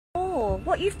law.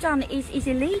 What you've done is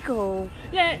illegal.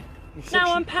 Yeah.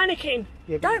 Now I'm panicking.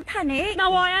 Yeah, don't panic.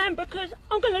 No, I am, because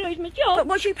I'm going to lose my job. But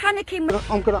was you panicking?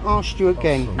 I'm going to ask you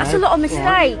again. That's a lot of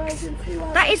mistakes.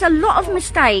 That is a lot of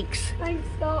mistakes. Thanks,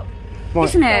 stop. Right.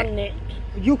 Isn't it?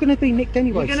 You're going to be nicked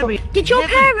anyway. Did your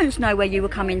parents know where you were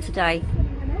coming today?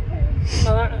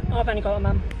 I've only got a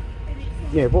mum.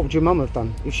 Yeah, what would your mum have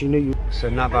done if she knew you? It's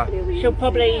another. She'll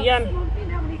probably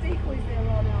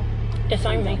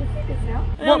disown me.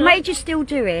 What made you still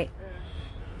do it?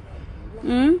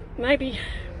 Maybe.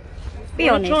 Be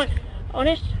honest.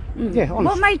 Honest? Yeah, honest.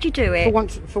 What made you do it?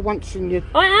 For once in your...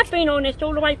 I have been honest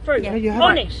all the way through. Yeah, you have.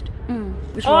 Honest.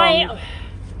 What's wrong? I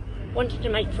wanted to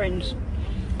make friends.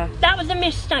 That was a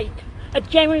mistake. A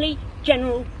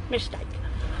general mistake.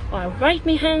 I raised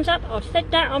my hands up, I've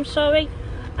said that, I'm sorry,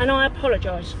 and I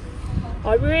apologise.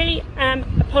 I really am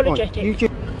apologetic.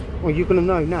 Right, you're going to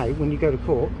know now when you go to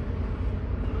court.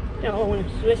 Yeah, I want a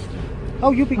solicitor.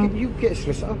 Oh, you'll get a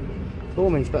solicitor. By all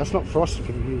means, but that's not for us to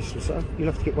give you a solicitor. You'll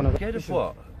have to get one of them. Scared of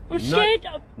what? I'm scared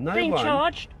of being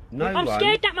charged. I'm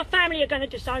scared that my family are going to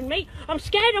disown me. I'm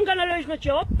scared I'm going to lose my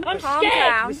job. I'm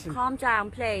scared. Listen, calm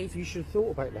down, please. You should have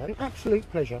thought about that. An absolute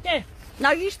pleasure. Yeah.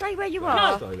 No, you stay where you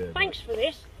are. No, thanks for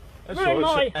this. Ruined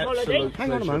my holiday.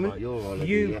 Hang on a moment.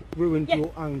 You ruined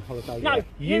your own holiday. No,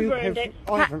 you ruined it.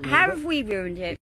 How have we ruined it?